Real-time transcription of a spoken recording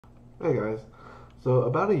Hey guys, so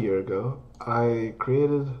about a year ago, I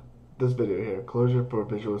created this video here, Clojure for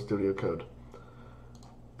Visual Studio Code.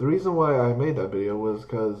 The reason why I made that video was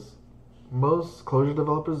because most Clojure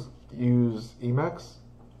developers use Emacs.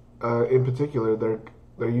 In particular,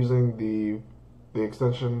 they're using the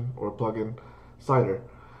extension or plugin Cider,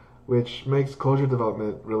 which makes Clojure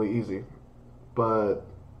development really easy. But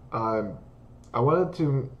I wanted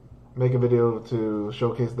to make a video to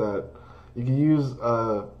showcase that you can use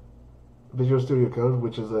Visual Studio Code,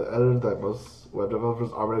 which is an editor that most web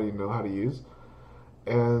developers already know how to use.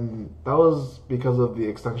 And that was because of the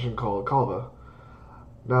extension called Calva.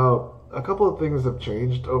 Now, a couple of things have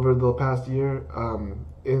changed over the past year.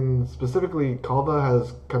 Specifically, Calva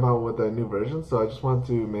has come out with a new version, so I just wanted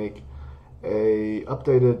to make a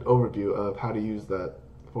updated overview of how to use that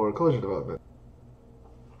for Clojure development.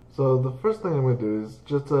 So the first thing I'm going to do is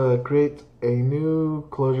just create a new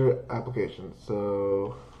Clojure application.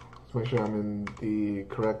 So let's make sure I'm in the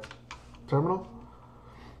correct terminal.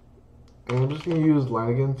 And I'm just going to use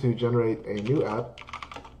Lanigan to generate a new app.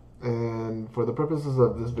 And for the purposes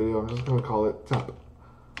of this video, I'm just going to call it Temp.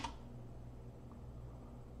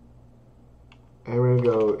 And we're going to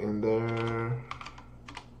go in there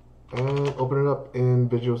and open it up in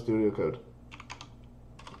Visual Studio Code.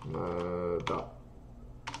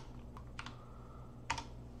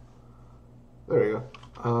 There we go.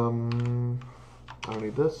 I don't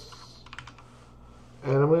need this.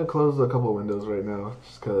 And I'm going to close a couple windows right now,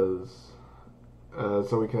 just because,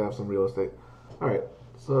 so we can have some real estate. Alright,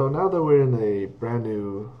 so now that we're in a brand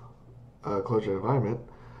new Clojure environment,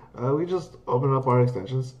 we just open up our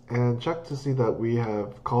extensions and check to see that we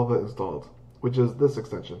have Calva installed, which is this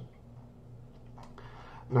extension.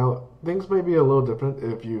 Now, things may be a little different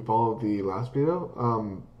if you follow the last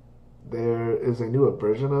video. There is a newer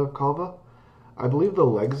version of Calva. I believe the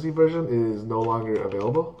legacy version is no longer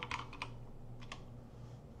available.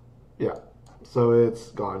 Yeah, so it's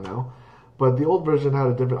gone now. But the old version had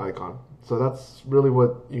a different icon, so that's really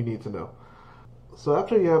what you need to know. So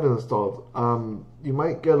after you have it installed, you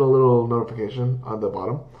might get a little notification on the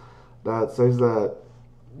bottom that says that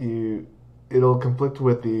it'll conflict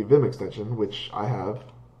with the Vim extension, which I have.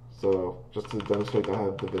 So just to demonstrate that I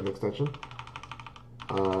have the Vim extension,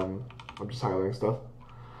 I'm just highlighting stuff.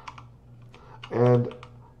 And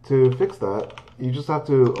to fix that, you just have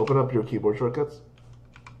to open up your keyboard shortcuts,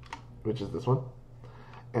 which is this one,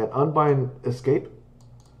 and unbind escape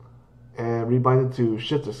and rebind it to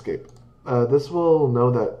shift escape. This will know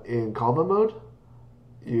that in Calva mode,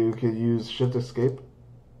 you could use shift escape.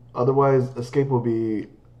 Otherwise, escape will be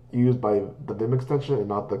used by the Vim extension and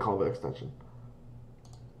not the Calva extension.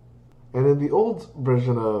 And in the old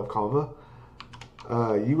version of Calva,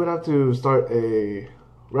 you would have to start a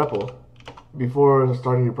repple before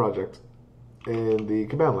starting your project in the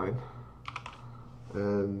command line.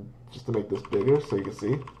 And just to make this bigger so you can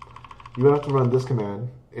see, you would have to run this command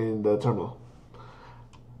in the terminal.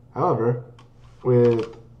 However,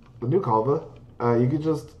 with the new Calva, you could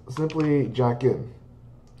just simply jack in,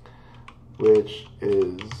 which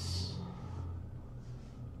is,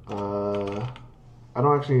 I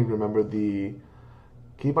don't actually remember the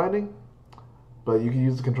key binding, but you can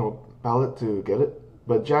use the control palette to get it.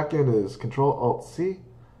 But jack in is Control-Alt-C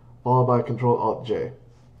followed by Control-Alt-J.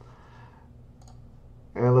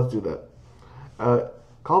 And let's do that.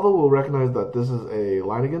 Calva will recognize that this is a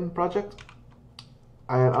Lanigan project.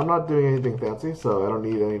 And I'm not doing anything fancy, so I don't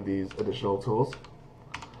need any of these additional tools.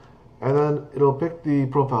 And then it'll pick the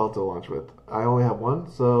profile to launch with. I only have one,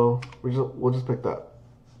 so we'll just pick that.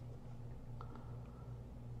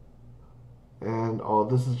 And all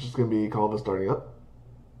this is just going to be Calva starting up.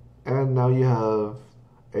 And now you have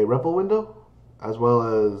a repple window as well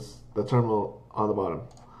as the terminal on the bottom.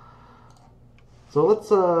 So let's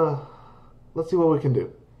see what we can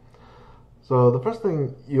do. So the first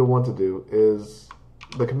thing you'll want to do is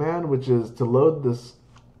the command, which is to load this,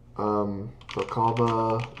 so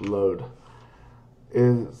Calva load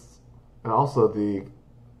is, and also the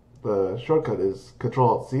shortcut is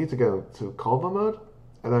Control-Alt-C to get into Calva mode,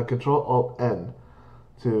 and then Control-Alt-N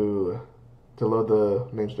to load the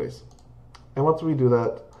namespace. And once we do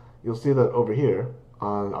that, you'll see that over here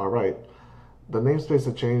on our right, the namespace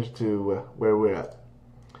has changed to where we're at.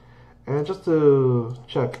 And just to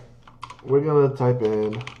check, we're going to type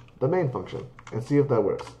in the main function and see if that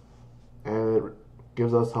works. And it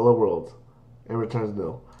gives us hello world and returns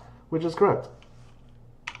nil, which is correct.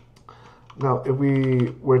 Now, if we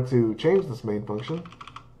were to change this main function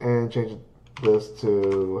and change this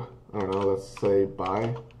to, I don't know, let's say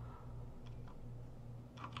by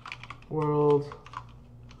world,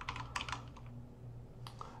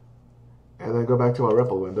 and then go back to our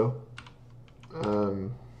repple window,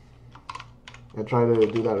 um, and try to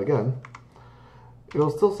do that again, it'll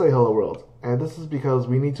still say hello world. And this is because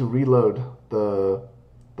we need to reload the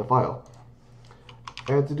file.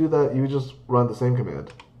 And to do that, you just run the same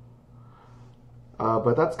command.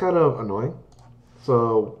 But that's kind of annoying.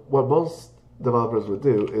 So what most developers would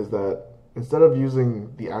do is that instead of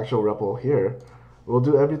using the actual REPL here, we'll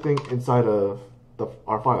do everything inside of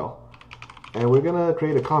our file. And we're going to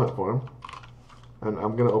create a comment form. And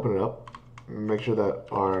I'm going to open it up and make sure that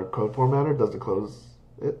our code formatter doesn't close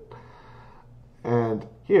it. And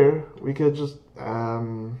here, we could just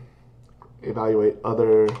evaluate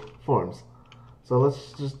other forms. So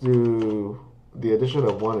let's just do the addition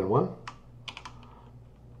of 1 and 1.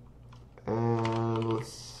 And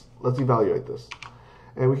let's evaluate this.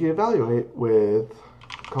 And we can evaluate with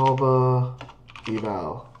Calva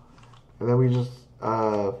eval. And then we just,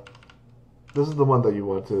 this is the one that you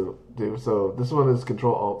want to do. So this one is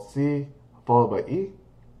Control-Alt-C followed by E.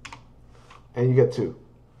 And you get 2.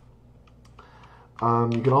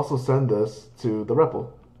 You can also send this to the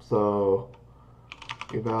REPL. So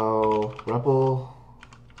eval REPL.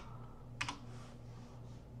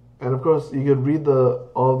 And of course, you could read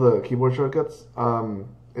all the keyboard shortcuts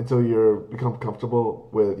until you become comfortable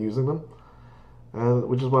with using them,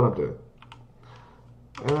 which is what I'm doing.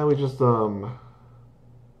 And then we just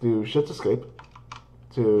do Shift Escape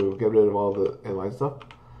to get rid of all the inline stuff.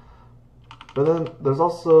 But then there's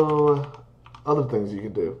also other things you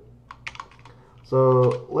can do.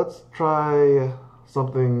 So let's try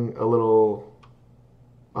something a little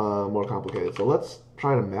more complicated. So let's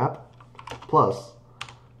try to map plus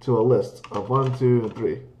to a list of 1, 2, and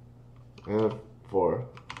 3, and 4.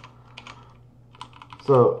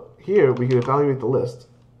 So here we can evaluate the list,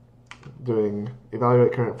 doing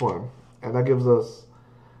evaluate current form, and that gives us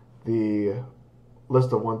the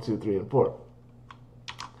list of 1, 2, 3, and 4.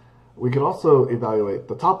 We can also evaluate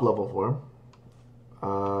the top level form,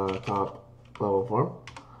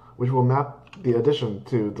 which will map the addition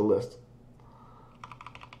to the list.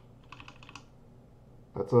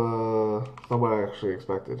 That's not what I actually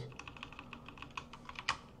expected.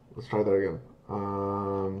 Let's try that again.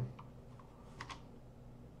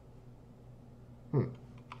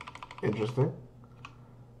 Interesting.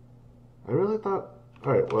 I really thought...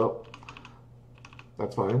 Alright, well,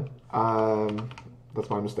 that's fine. That's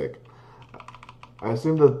my mistake. I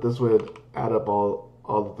assumed that this would add up all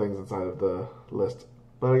the things inside of the list,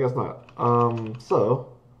 but I guess not.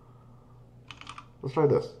 So, let's try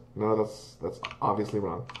this. No, that's obviously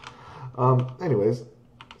wrong. Anyways,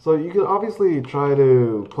 so you can obviously try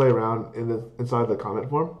to play around inside the comment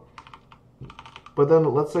form, but then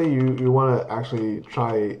let's say you want to actually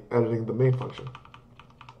try editing the main function.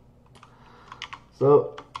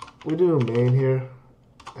 So we do main here,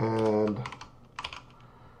 and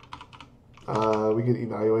we can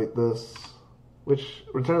evaluate this, which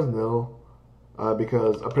returns nil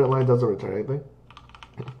because a print line doesn't return anything.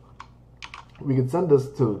 We can send this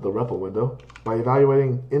to the REPL window by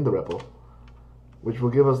evaluating in the REPL, which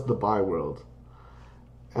will give us the by world.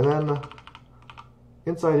 And then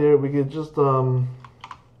inside here, we could just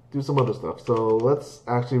do some other stuff. So let's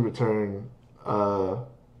actually return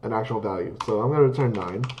an actual value. So I'm going to return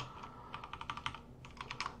 9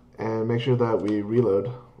 and make sure that we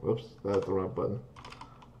reload. Whoops, that's the wrong button.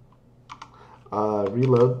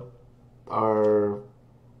 Reload our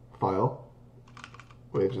file,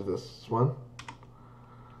 which is this one.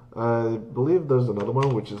 I believe there's another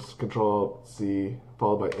one, which is Control-C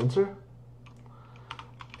followed by Enter.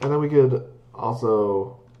 And then we could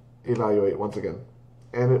also evaluate once again.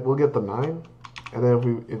 And it will get the 9. And then if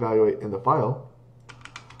we evaluate in the file,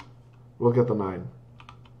 we'll get the 9.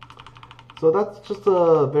 So that's just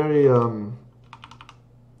a very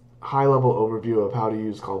high-level overview of how to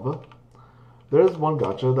use Calva. There's one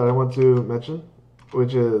gotcha that I want to mention,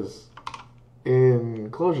 which is in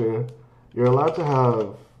Clojure, you're allowed to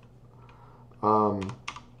have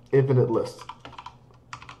infinite lists.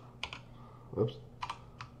 Oops.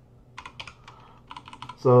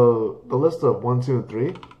 So the list of 1, 2, and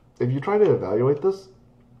 3, if you try to evaluate this,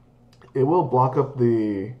 it will block up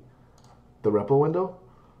the REPL window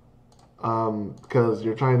because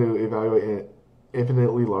you're trying to evaluate an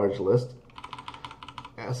infinitely large list.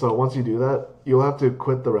 So once you do that, you'll have to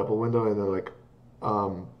quit the REPL window and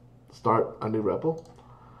then start a new REPL.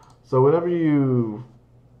 So whenever you,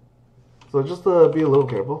 so just be a little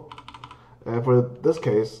careful. And for this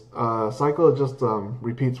case, cycle just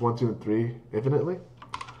repeats 1, 2, and 3 infinitely.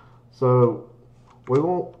 So what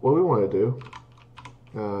we want to do,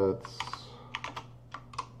 let's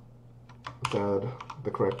add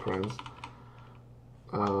the correct primes.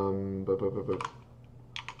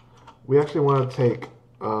 we actually want to take,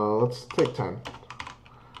 let's take 10.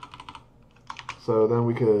 So then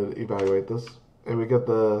we could evaluate this, and we get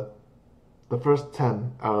the first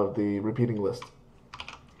 10 out of the repeating list.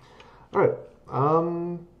 Alright,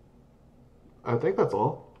 I think that's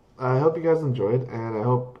all. I hope you guys enjoyed, and I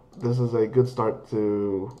hope this is a good start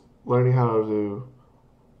to learning how to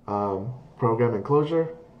program in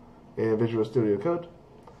Clojure in Visual Studio Code.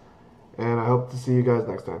 And I hope to see you guys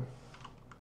next time.